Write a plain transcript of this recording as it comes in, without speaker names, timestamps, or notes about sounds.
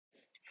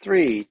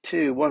Three,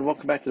 two, one.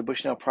 Welcome back to the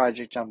Bushnell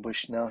Project. John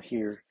Bushnell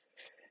here,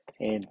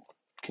 and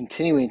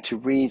continuing to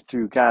read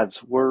through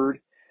God's Word,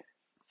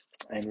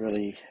 and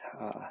really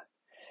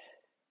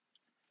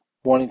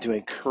wanting to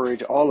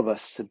encourage all of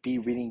us to be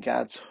reading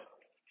God's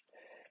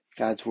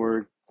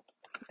Word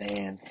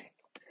and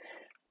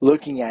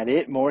looking at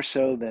it more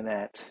so than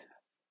at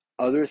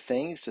other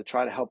things to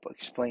try to help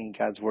explain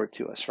God's Word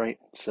to us, right?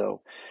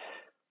 So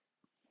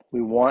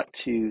we want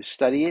to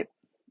study it,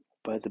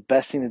 but the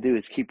best thing to do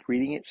is keep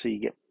reading it so you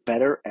get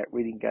better at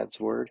reading God's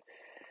Word,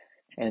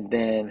 and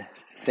then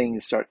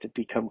things start to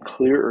become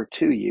clearer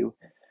to you,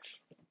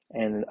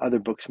 and other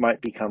books might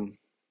become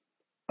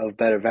of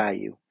better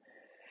value.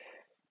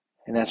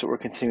 And that's what we're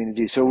continuing to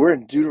do. So we're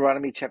in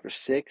Deuteronomy chapter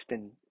 6,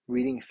 been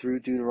reading through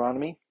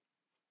Deuteronomy.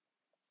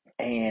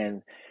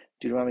 And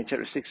Deuteronomy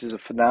chapter 6 is a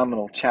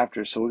phenomenal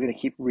chapter. So we're going to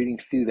keep reading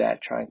through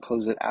that, try and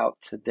close it out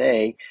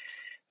today.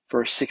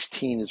 Verse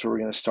 16 is where we're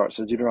going to start.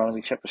 So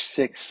Deuteronomy chapter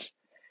 6,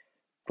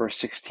 verse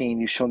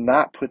 16, you shall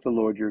not put the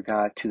Lord your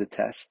God to the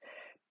test.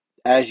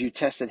 As you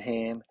tested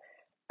him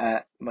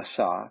at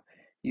Massah,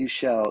 you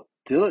shall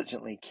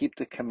diligently keep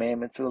the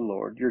commandments of the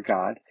Lord your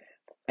God,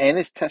 and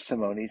his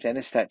testimonies and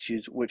his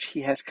statutes which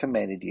he has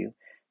commanded you,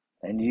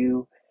 and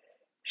you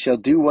shall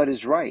do what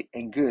is right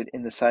and good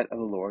in the sight of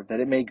the Lord, that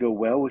it may go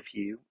well with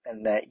you,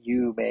 and that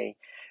you may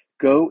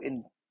go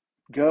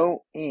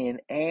in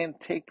and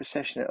take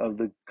possession of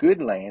the good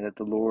land that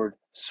the Lord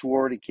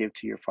swore to give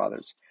to your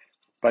fathers,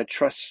 by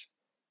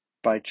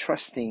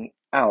trusting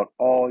out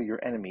all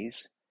your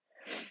enemies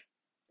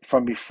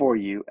from before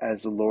you,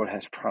 as the Lord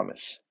has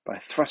promised.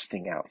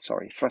 Thrusting out.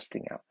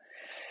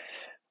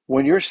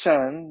 When your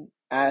son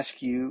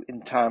asks you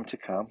in time to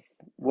come,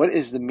 what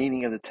is the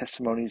meaning of the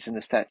testimonies and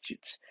the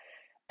statutes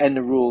and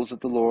the rules that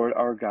the Lord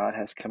our God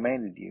has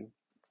commanded you,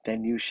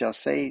 then you shall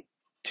say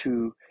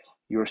to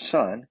your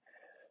son,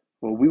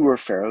 well, we were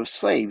Pharaoh's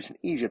slaves in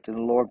Egypt, and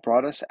the Lord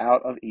brought us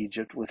out of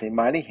Egypt with a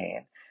mighty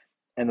hand,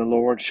 and the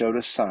Lord showed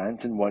us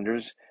signs and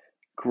wonders,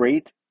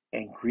 great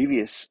and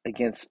grievous,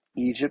 against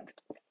Egypt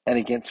and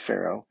against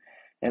Pharaoh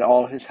and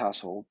all his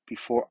household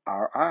before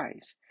our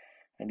eyes.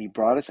 And he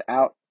brought us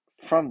out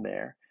from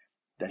there,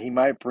 that he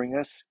might bring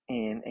us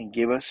in and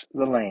give us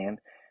the land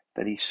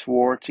that he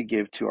swore to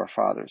give to our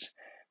fathers.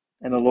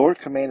 And the Lord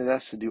commanded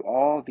us to do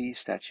all these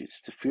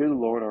statutes, to fear the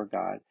Lord our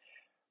God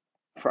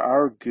for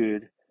our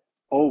good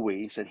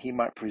always, that he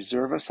might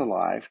preserve us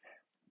alive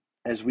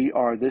as we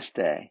are this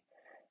day.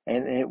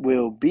 And it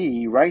will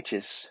be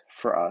righteous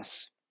for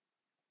us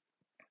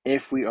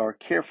if we are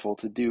careful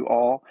to do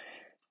all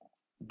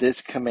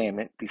this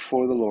commandment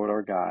before the Lord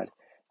our God,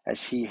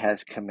 as he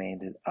has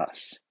commanded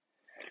us.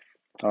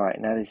 All right,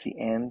 and that is the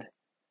end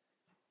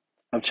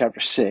of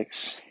chapter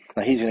 6.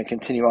 Now he's going to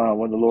continue on.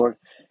 When the Lord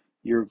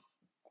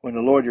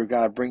your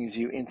God brings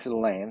you into the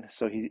land.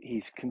 So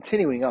he's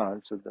continuing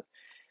on. So the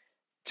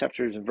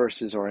chapters and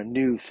verses are a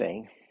new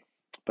thing,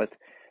 but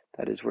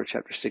that is where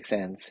chapter 6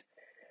 ends.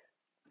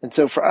 And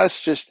so for us,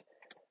 just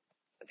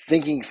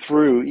thinking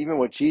through even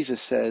what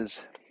Jesus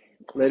says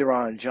later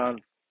on in John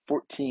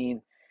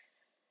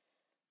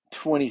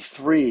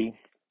 14:23,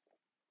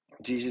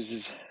 Jesus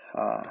is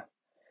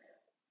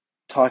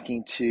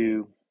talking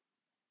to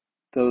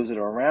those that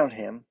are around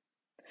him,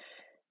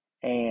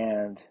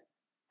 and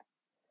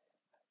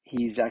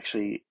he's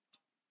actually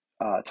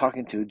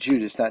talking to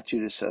Judas, not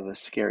Judas of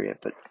Iscariot,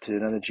 but to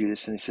another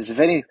Judas. And he says, if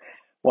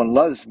anyone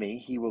loves me,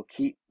 he will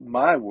keep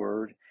my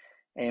word,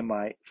 and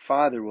my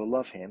Father will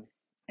love him,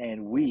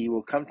 and we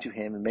will come to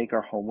him and make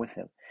our home with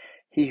him.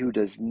 He who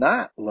does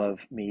not love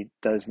me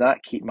does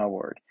not keep my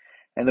word.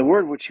 And the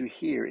word which you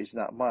hear is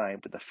not mine,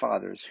 but the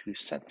Father's who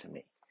sent to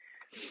me.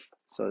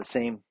 So the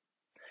same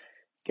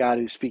God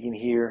who's speaking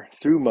here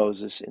through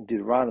Moses in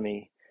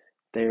Deuteronomy,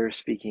 they're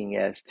speaking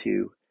as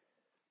to,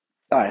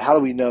 all right, how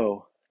do we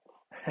know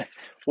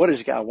what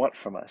does God want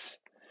from us?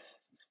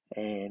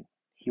 And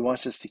he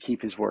wants us to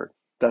keep his word.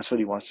 That's what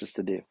he wants us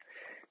to do.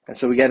 And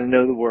so we got to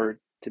know the word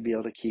to be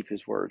able to keep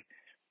his word.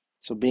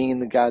 So being in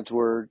the God's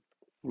word,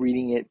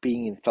 reading it,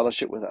 being in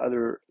fellowship with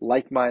other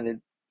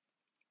like-minded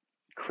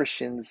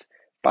Christians,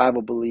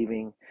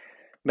 Bible-believing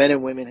men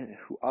and women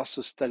who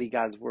also study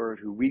God's word,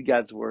 who read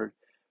God's word,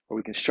 where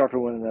we can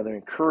sharpen one another,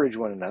 encourage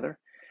one another.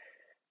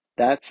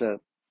 That's a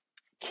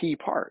key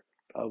part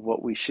of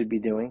what we should be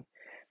doing.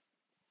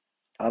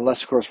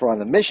 Unless, of course, we're on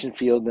the mission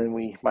field, then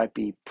we might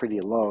be pretty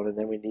alone, and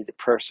then we need the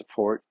prayer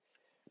support.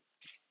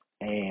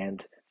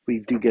 And we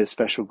do get a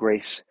special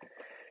grace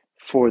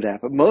for that.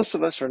 But most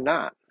of us are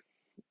not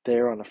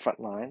there on the front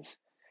lines.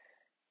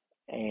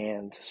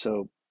 And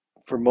so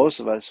for most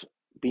of us,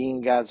 being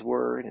in God's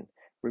word and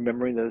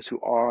remembering those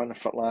who are on the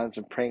front lines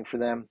and praying for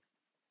them,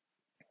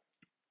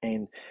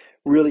 and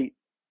really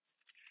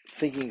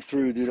thinking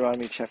through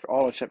Deuteronomy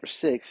chapter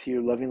 6,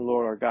 here, loving the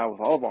Lord our God with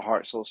all of our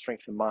heart, soul,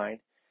 strength, and mind,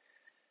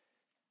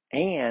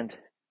 and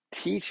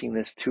teaching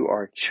this to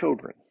our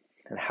children.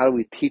 And how do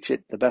we teach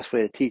it? The best way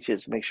to teach it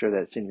is make sure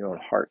that it's in your own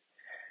heart.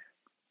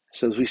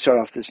 So as we start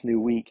off this new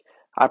week,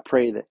 I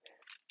pray that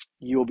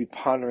you will be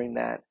pondering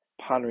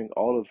pondering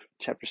all of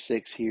chapter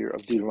 6 here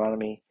of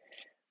Deuteronomy,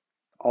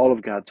 all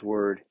of God's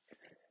word,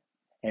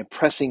 and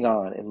pressing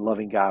on and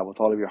loving God with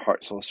all of your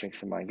heart, soul,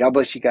 strength, and mind. God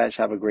bless you guys.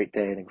 Have a great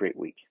day and a great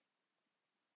week.